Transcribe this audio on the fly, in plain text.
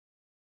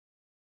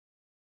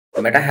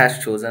Meta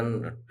has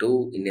chosen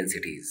two Indian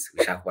cities,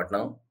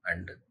 Visakhapatnam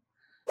and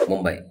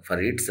Mumbai, for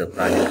its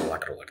project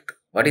Waterworth.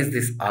 What is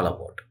this all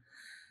about?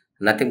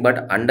 Nothing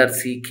but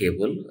undersea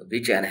cable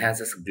which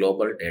enhances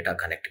global data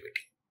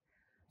connectivity.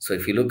 So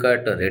if you look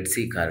at the Red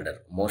Sea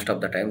corridor, most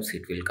of the times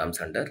it will comes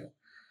under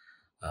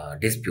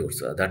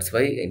disputes. That's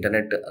why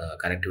internet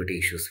connectivity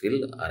issues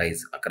will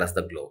arise across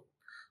the globe.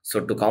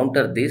 So to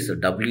counter this,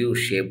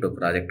 W-shaped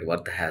project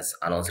Worth has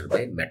announced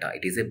by Meta.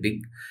 It is a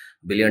big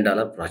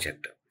billion-dollar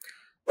project.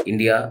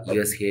 India,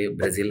 USA,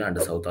 Brazil, and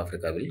South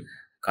Africa will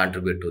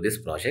contribute to this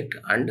project,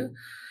 and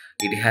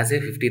it has a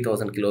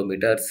 50,000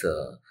 kilometers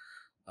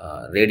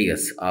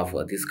radius of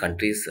these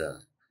countries.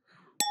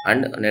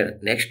 And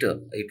next,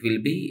 it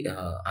will be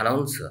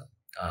announced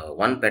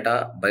 1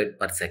 petabyte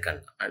per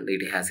second, and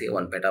it has a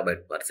 1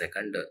 petabyte per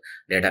second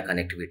data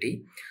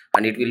connectivity,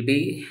 and it will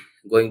be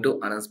going to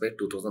announce by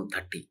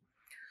 2030.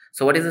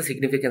 So, what is the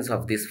significance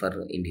of this for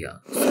India?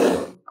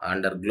 So,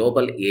 under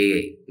global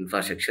AI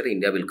infrastructure,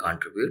 India will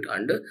contribute,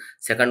 and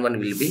second one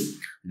will be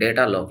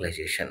data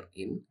localization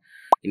in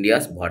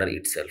India's border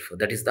itself.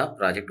 That is the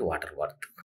project Waterworth.